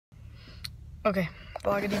Okay,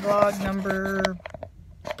 vloggity vlog number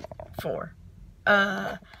 4.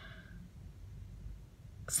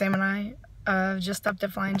 Sam and I just stopped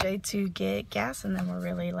at Flying J to get gas, and then we're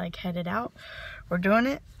really like headed out. We're doing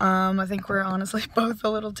it. I think we're honestly both a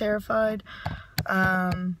little terrified,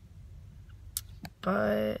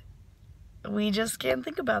 but we just can't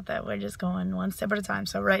think about that. We're just going one step at a time.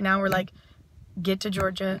 So right now we're like, get to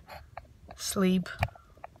Georgia, sleep.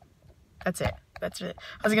 That's it. That's it.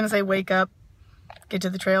 I was gonna say wake up, get to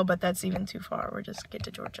the trail, but that's even too far. We're just get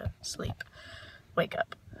to Georgia, sleep, wake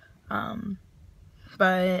up.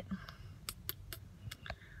 But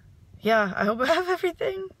yeah, I hope I have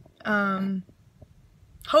everything.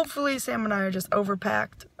 Hopefully Sam and I are just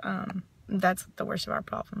overpacked. That's the worst of our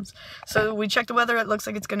problems. So we checked the weather. It looks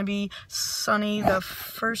like it's going to be sunny the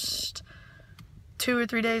first 2 or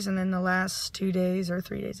 3 days, and then the last 2 days or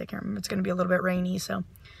 3 days, I can't remember, it's going to be a little bit rainy. So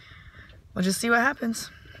we'll just see what happens.